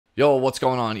Yo, what's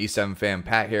going on, E7 fam?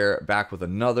 Pat here, back with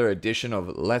another edition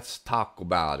of Let's Talk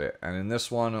About It. And in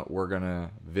this one, we're going to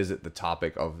visit the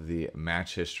topic of the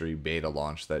match history beta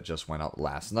launch that just went up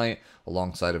last night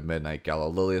alongside of Midnight Gala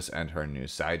Lilius and her new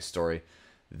side story.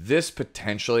 This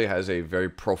potentially has a very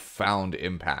profound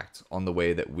impact on the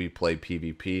way that we play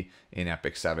PvP in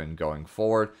Epic 7 going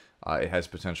forward. It has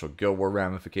potential Guild War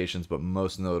ramifications, but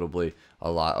most notably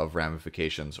a lot of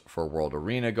ramifications for World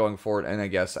Arena going forward, and I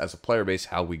guess as a player base,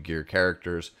 how we gear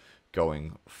characters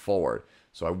going forward.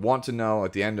 So I want to know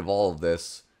at the end of all of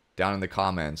this, down in the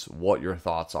comments, what your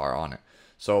thoughts are on it.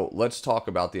 So let's talk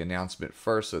about the announcement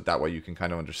first, so that way you can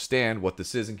kind of understand what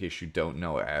this is in case you don't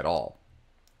know it at all.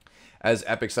 As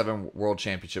Epic 7 World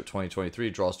Championship 2023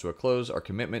 draws to a close, our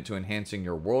commitment to enhancing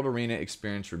your World Arena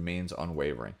experience remains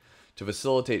unwavering. To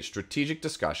facilitate strategic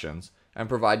discussions and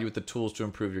provide you with the tools to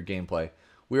improve your gameplay,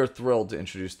 we are thrilled to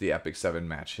introduce the Epic 7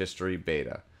 Match History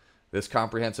Beta. This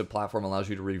comprehensive platform allows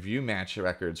you to review match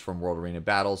records from World Arena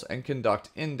battles and conduct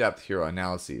in-depth hero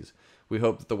analyses. We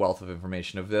hope that the wealth of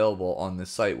information available on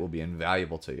this site will be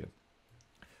invaluable to you.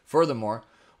 Furthermore,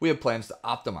 we have plans to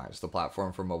optimize the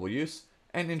platform for mobile use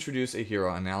and introduce a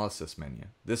hero analysis menu.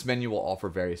 This menu will offer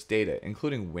various data,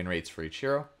 including win rates for each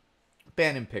hero,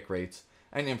 ban and pick rates,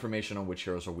 and information on which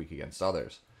heroes are weak against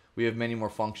others. We have many more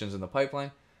functions in the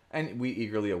pipeline, and we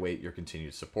eagerly await your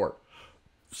continued support.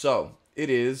 So, it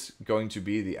is going to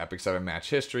be the Epic 7 match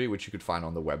history, which you could find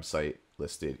on the website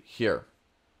listed here.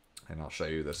 And I'll show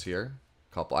you this here.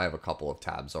 I have a couple of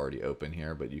tabs already open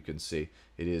here, but you can see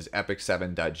it is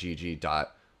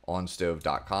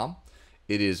epic7.gg.onstove.com.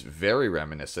 It is very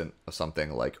reminiscent of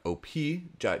something like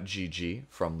op.gg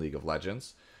from League of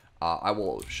Legends. I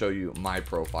will show you my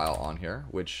profile on here,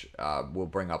 which will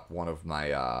bring up one of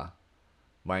my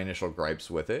my initial gripes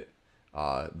with it.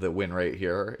 The win rate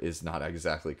here is not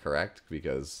exactly correct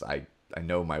because I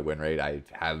know my win rate. I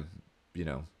have,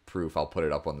 proof. I'll put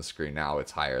it up on the screen now.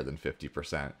 It's higher than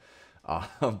 50%.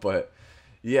 But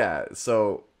yeah,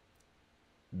 so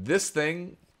this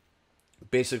thing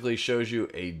basically shows you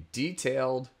a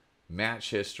detailed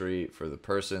match history for the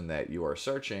person that you are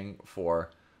searching for.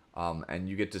 And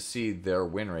you get to see their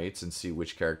win rates and see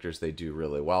which characters they do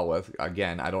really well with.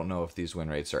 Again, I don't know if these win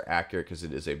rates are accurate because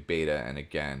it is a beta. And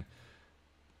again,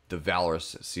 the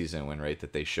Valorous season win rate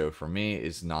that they show for me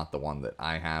is not the one that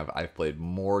I have. I've played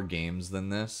more games than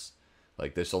this.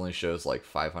 Like, this only shows like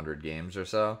 500 games or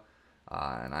so.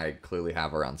 And I clearly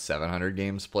have around 700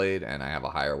 games played, and I have a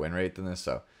higher win rate than this.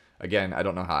 So, again, I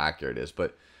don't know how accurate it is.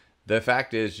 But the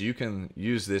fact is, you can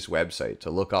use this website to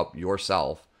look up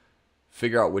yourself,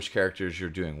 figure out which characters you're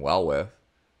doing well with.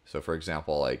 So, for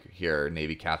example, like here,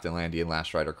 Navy Captain Landy and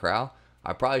Last Rider Crow,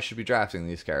 I probably should be drafting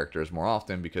these characters more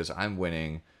often because I'm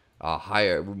winning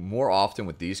more often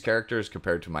with these characters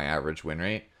compared to my average win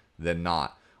rate than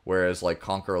not. Whereas, like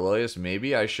Conqueror Lilius,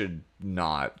 maybe I should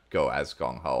not go as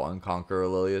gung-ho on Conqueror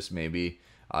Lilius. Maybe,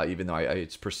 even though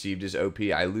it's perceived as OP,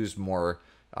 I lose more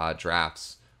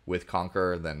drafts with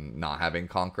Conqueror than not having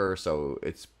Conqueror, so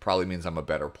it probably means I'm a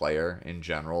better player in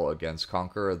general against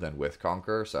Conqueror than with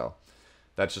Conqueror, so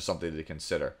that's just something to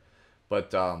consider. But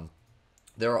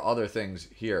there are other things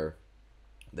here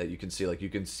that you can see. Like, you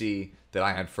can see that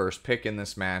I had first pick in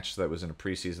this match that was in a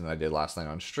preseason that I did last night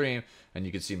on stream, and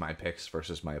you can see my picks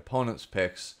versus my opponent's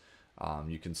picks.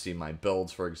 You can see my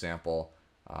builds, for example,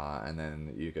 and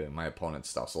then you get my opponent's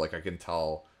stuff. So, like, I can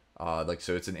tell...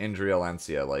 so it's an injury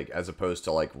Alencia, like, as opposed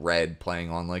to, like, Red playing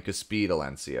on, like, a speed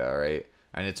Alencia, right?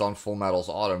 And it's on Full Metal's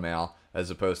Automail, as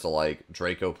opposed to, like,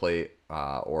 Draco Plate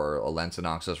or Alencia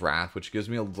Noxus Wrath, which gives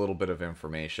me a little bit of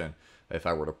information if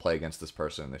I were to play against this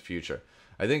person in the future.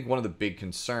 I think one of the big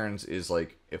concerns is,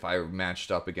 like, if I matched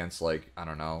up against, like, I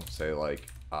don't know, say, like,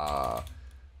 I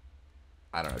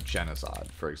don't know,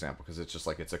 Genocide, for example, because it's just,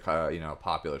 like, it's a,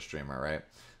 popular streamer, right?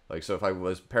 Like, so if I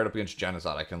was paired up against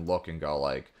Genocide, I can look and go,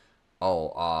 like,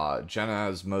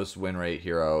 Jenna's most win rate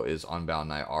hero is Unbound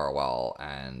Knight ROL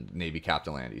and Navy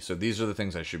Captain Landy. So these are the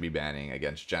things I should be banning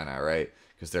against Jenna, right?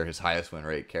 Because they're his highest win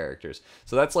rate characters.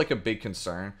 So that's like a big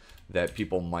concern that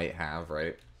people might have,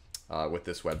 right? With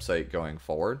this website going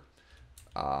forward.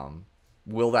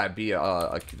 Will that be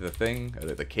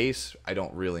the case? I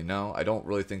don't really know. I don't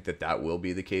really think that will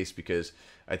be the case because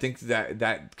I think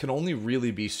that can only really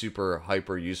be super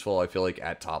hyper useful, I feel like,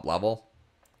 at top level.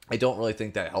 I don't really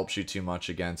think that helps you too much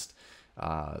against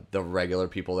the regular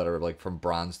people that are, like, from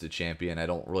bronze to champion. I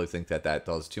don't really think that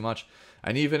does too much.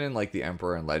 And even in, like, the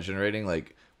Emperor and Legend rating,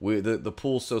 like, the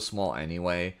pool's so small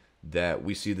anyway that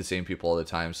we see the same people all the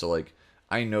time. So, like,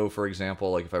 I know, for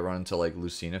example, like if I run into like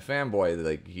Lucina Fanboy,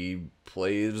 like he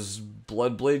plays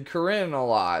Bloodblade Corinne a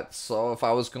lot. So if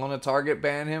I was going to target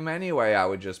ban him anyway, I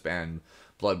would just ban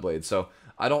Bloodblade. So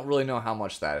I don't really know how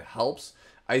much that helps.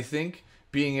 I think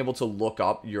being able to look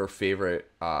up your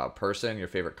favorite person, your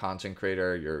favorite content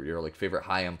creator, your like favorite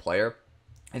high end player,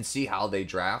 and see how they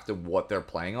draft and what they're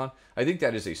playing on. I think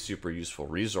that is a super useful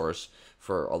resource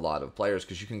for a lot of players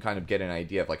because you can kind of get an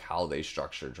idea of like how they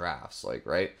structure drafts, like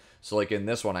right. So like in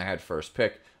this one, I had first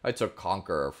pick. I took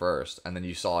Conqueror first, and then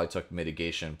you saw I took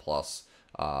Mitigation plus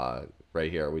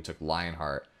right here. We took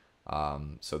Lionheart.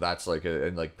 So that's like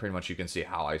and like pretty much you can see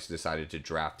how I decided to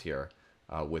draft here.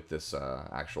 With this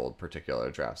actual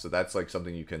particular draft. So that's like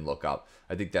something you can look up.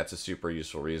 I think that's a super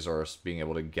useful resource, being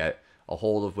able to get a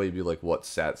hold of maybe like what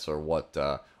sets or what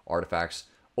artifacts.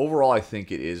 Overall, I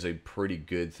think it is a pretty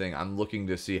good thing. I'm looking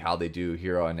to see how they do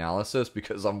hero analysis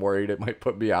because I'm worried it might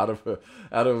put me out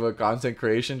of a content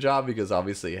creation job, because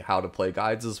obviously how to play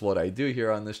guides is what I do here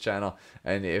on this channel.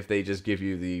 And if they just give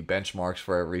you the benchmarks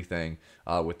for everything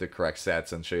with the correct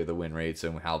sets and show you the win rates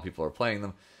and how people are playing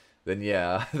them, then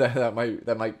yeah, that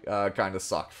might kind of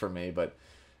suck for me. But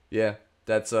yeah,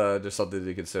 that's just something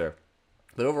to consider.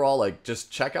 But overall, like,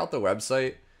 just check out the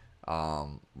website,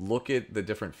 look at the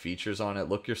different features on it,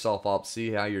 look yourself up, see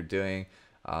how you're doing,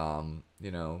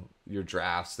 you know, your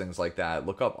drafts, things like that.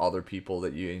 Look up other people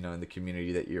that you know in the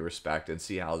community that you respect and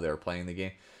see how they're playing the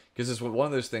game, because it's one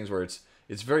of those things where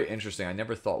it's very interesting. I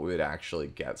never thought we would actually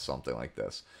get something like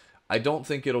this. I don't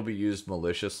think it'll be used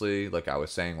maliciously, like I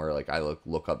was saying, where like I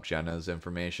look up Jenna's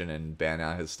information and ban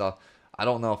out his stuff. I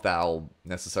don't know if that'll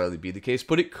necessarily be the case,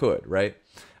 but it could, right?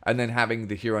 And then having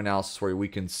the hero analysis where we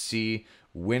can see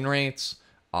win rates,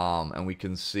 and we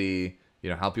can see, you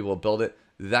know, how people build it.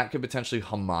 That could potentially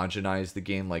homogenize the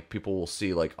game. Like people will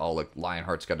see like, oh, like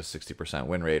Lionheart's got a 60%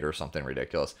 win rate or something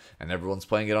ridiculous, and everyone's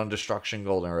playing it on Destruction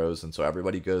Golden Arrows, and so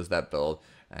everybody goes that build,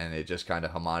 and it just kind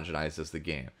of homogenizes the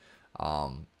game.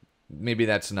 Maybe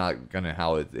that's not gonna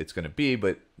how it's gonna be,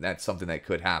 but that's something that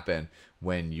could happen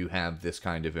when you have this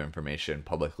kind of information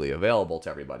publicly available to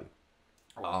everybody.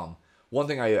 One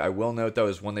thing I will note though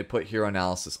is when they put hero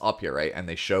analysis up here, right, and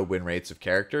they show win rates of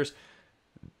characters,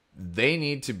 they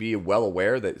need to be well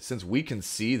aware that since we can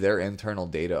see their internal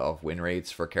data of win rates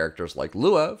for characters like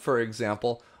Lua, for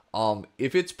example,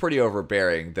 if it's pretty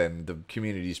overbearing, then the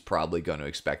community's probably going to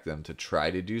expect them to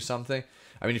try to do something.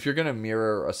 I mean, if you're going to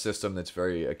mirror a system that's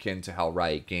very akin to how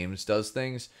Riot Games does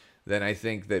things, then I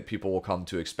think that people will come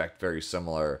to expect very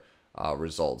similar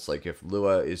results. Like if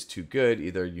Lua is too good,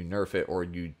 either you nerf it or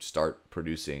you start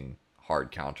producing hard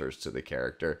counters to the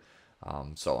character,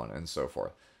 so on and so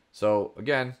forth. So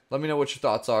again, let me know what your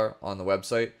thoughts are on the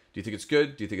website. Do you think it's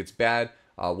good? Do you think it's bad?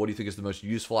 What do you think is the most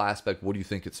useful aspect? What do you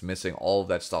think it's missing? All of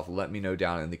that stuff, let me know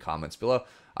down in the comments below.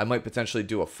 I might potentially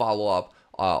do a follow-up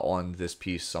on this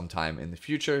piece sometime in the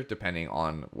future, depending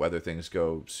on whether things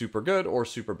go super good or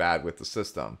super bad with the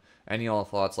system. Any all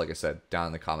thoughts, like I said, down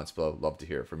in the comments below. Love to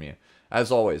hear from you.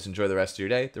 As always, enjoy the rest of your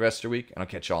day, the rest of your week, and I'll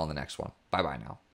catch you all in the next one. Bye-bye now.